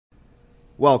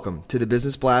Welcome to the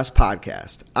Business Blast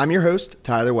podcast. I'm your host,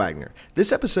 Tyler Wagner.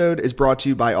 This episode is brought to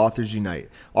you by Authors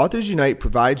Unite. Authors Unite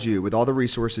provides you with all the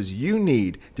resources you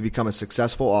need to become a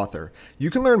successful author. You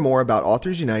can learn more about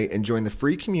Authors Unite and join the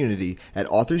free community at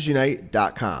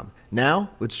authorsunite.com.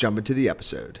 Now, let's jump into the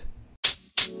episode.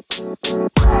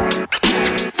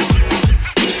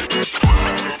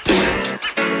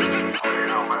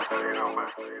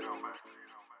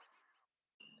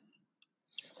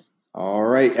 All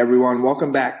right, everyone.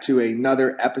 Welcome back to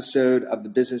another episode of the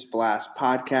Business Blast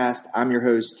podcast. I'm your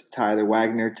host, Tyler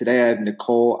Wagner. Today I have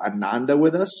Nicole Ananda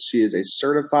with us. She is a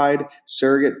certified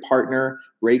surrogate partner,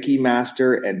 Reiki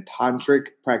master, and tantric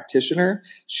practitioner.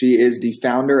 She is the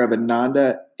founder of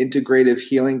Ananda Integrative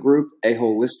Healing Group, a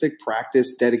holistic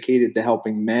practice dedicated to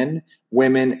helping men,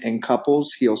 women, and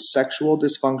couples heal sexual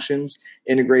dysfunctions,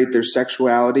 integrate their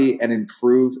sexuality, and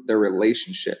improve their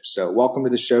relationships. So welcome to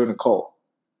the show, Nicole.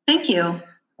 Thank you.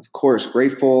 Of course.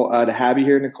 Grateful to have you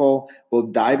here, Nicole. We'll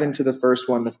dive into the first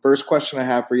one. The first question I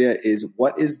have for you is,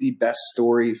 what is the best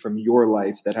story from your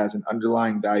life that has an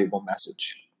underlying valuable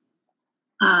message?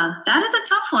 That is a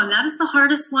tough one. That is the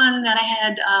hardest one that I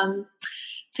had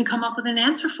to come up with an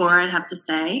answer for, I'd have to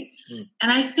say.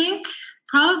 And I think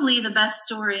probably the best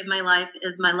story of my life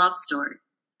is my love story.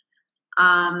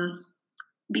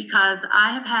 Because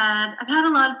I've had a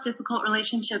lot of difficult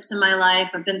relationships in my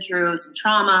life. I've been through some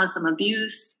trauma, some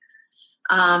abuse.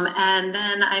 And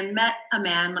then I met a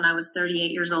man when I was 38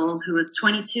 years old who was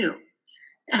 22.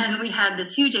 And we had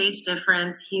this huge age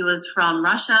difference. He was from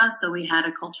Russia, so we had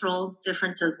a cultural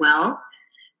difference as well.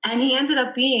 And he ended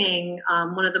up being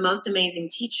one of the most amazing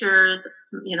teachers,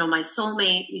 my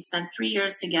soulmate. We spent 3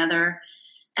 years together.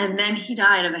 And then he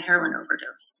died of a heroin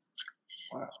overdose.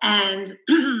 Wow. And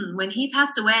when he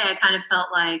passed away, I kind of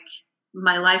felt like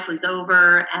my life was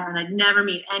over and I'd never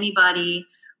meet anybody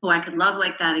who I could love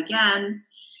like that again.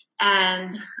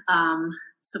 And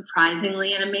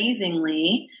surprisingly and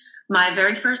amazingly, my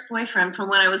very first boyfriend from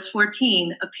when I was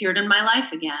 14 appeared in my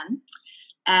life again.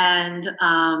 And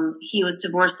he was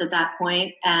divorced at that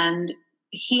point. And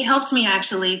he helped me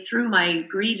actually through my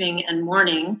grieving and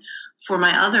mourning for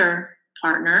my other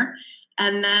partner.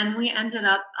 And then we ended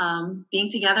up being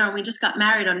together, and we just got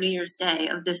married on New Year's Day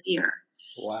of this year.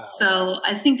 Wow. So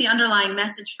I think the underlying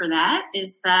message for that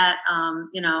is that,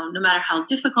 no matter how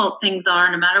difficult things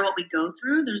are, no matter what we go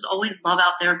through, there's always love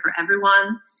out there for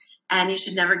everyone, and you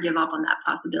should never give up on that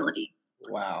possibility.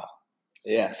 Wow.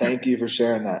 Yeah, thank you for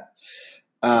sharing that.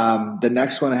 The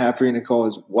next one I have for you, Nicole,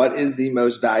 is what is the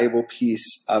most valuable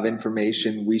piece of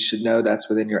information we should know that's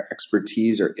within your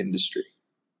expertise or industry?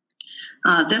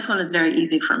 This one is very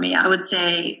easy for me. I would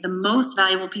say the most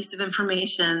valuable piece of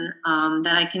information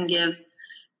that I can give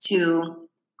to,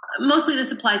 mostly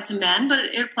this applies to men, but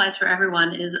it applies for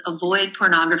everyone, is avoid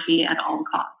pornography at all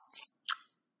costs.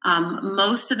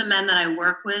 Most of the men that I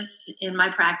work with in my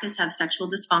practice have sexual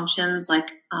dysfunctions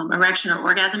like erection or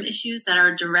orgasm issues that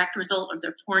are a direct result of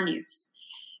their porn use.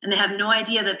 And they have no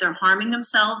idea that they're harming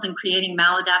themselves and creating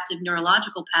maladaptive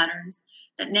neurological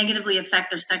patterns that negatively affect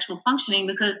their sexual functioning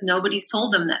because nobody's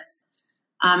told them this.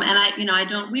 We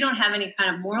don't have any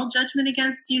kind of moral judgment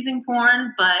against using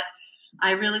porn, but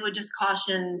I really would just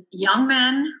caution young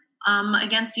men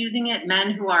against using it, men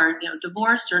who are,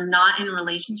 divorced or not in a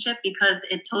relationship, because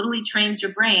it totally trains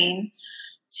your brain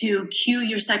to cue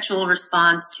your sexual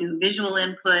response to visual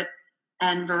input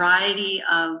and variety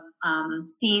of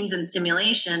scenes and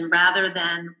stimulation rather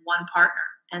than one partner.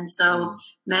 And so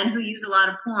men who use a lot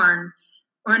of porn,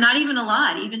 or not even a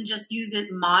lot, even just use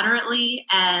it moderately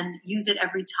and use it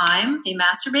every time they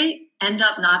masturbate, end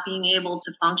up not being able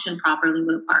to function properly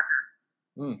with a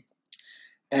partner.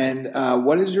 And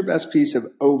what is your best piece of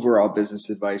overall business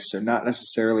advice, so not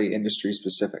necessarily industry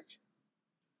specific?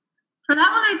 For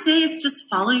that one, I'd say it's just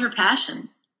follow your passion.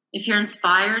 If you're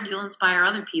inspired, you'll inspire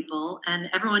other people, and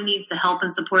everyone needs the help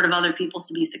and support of other people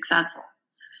to be successful.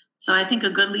 So I think a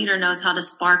good leader knows how to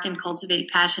spark and cultivate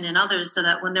passion in others so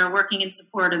that when they're working in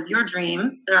support of your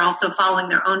dreams, they're also following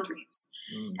their own dreams.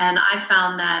 And I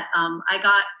found that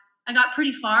I got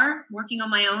pretty far working on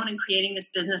my own and creating this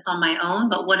business on my own,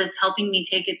 but what is helping me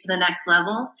take it to the next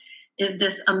level is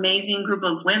this amazing group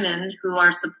of women who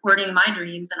are supporting my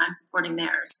dreams and I'm supporting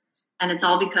theirs. And it's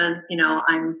all because,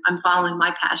 I'm following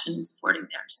my passion and supporting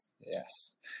theirs.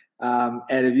 Yes.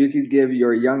 And if you could give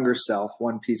your younger self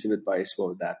one piece of advice, what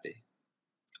would that be?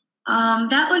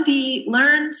 That would be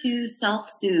learn to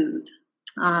self-soothe.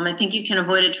 I think you can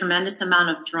avoid a tremendous amount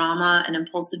of drama and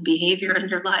impulsive behavior in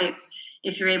your life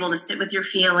if you're able to sit with your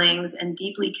feelings and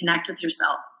deeply connect with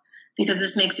yourself, because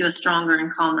this makes you a stronger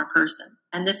and calmer person.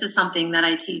 And this is something that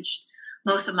I teach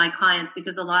most of my clients,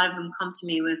 because a lot of them come to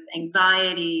me with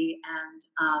anxiety and,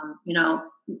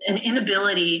 an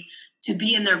inability to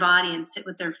be in their body and sit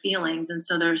with their feelings. And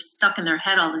so they're stuck in their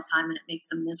head all the time, and it makes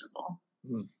them miserable.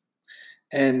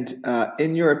 And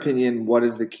in your opinion, what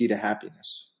is the key to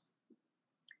happiness?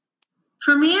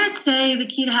 For me, I'd say the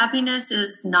key to happiness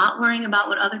is not worrying about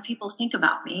what other people think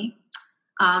about me,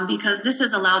 because this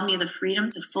has allowed me the freedom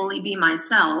to fully be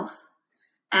myself.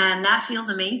 And that feels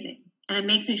amazing. And it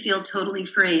makes me feel totally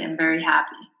free and very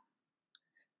happy.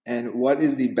 And what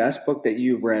is the best book that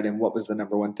you've read, and what was the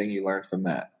number one thing you learned from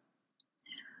that?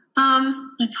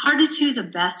 It's hard to choose a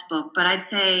best book, but I'd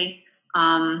say,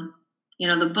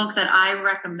 the book that I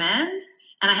recommend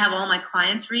and I have all my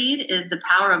clients read is The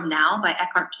Power of Now by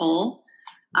Eckhart Tolle,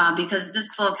 because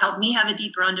this book helped me have a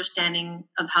deeper understanding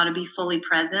of how to be fully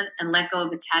present and let go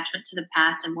of attachment to the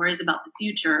past and worries about the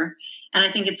future. And I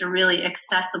think it's a really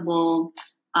accessible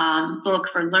book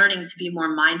for learning to be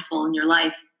more mindful in your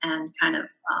life and kind of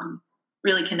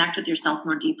really connect with yourself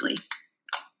more deeply.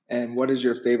 And what is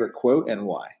your favorite quote and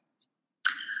why?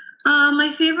 My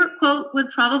favorite quote would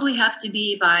probably have to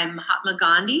be by Mahatma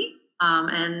Gandhi.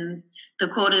 And the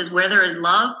quote is, "Where there is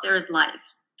love, there is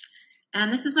life."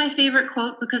 And this is my favorite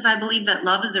quote because I believe that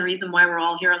love is the reason why we're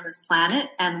all here on this planet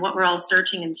and what we're all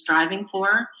searching and striving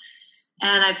for.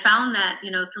 And I found that,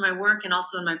 through my work and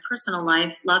also in my personal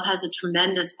life, love has a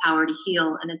tremendous power to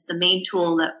heal. And it's the main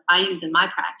tool that I use in my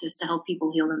practice to help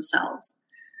people heal themselves.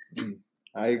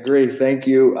 I agree. Thank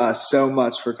you so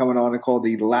much for coming on, Nicole.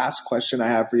 The last question I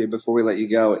have for you before we let you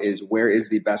go is, where is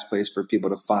the best place for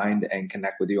people to find and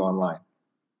connect with you online?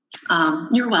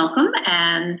 You're welcome.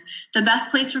 And the best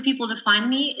place for people to find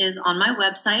me is on my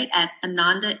website at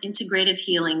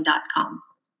anandaintegrativehealing.com.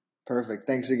 Perfect.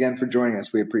 Thanks again for joining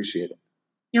us. We appreciate it.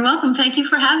 You're welcome. Thank you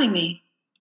for having me.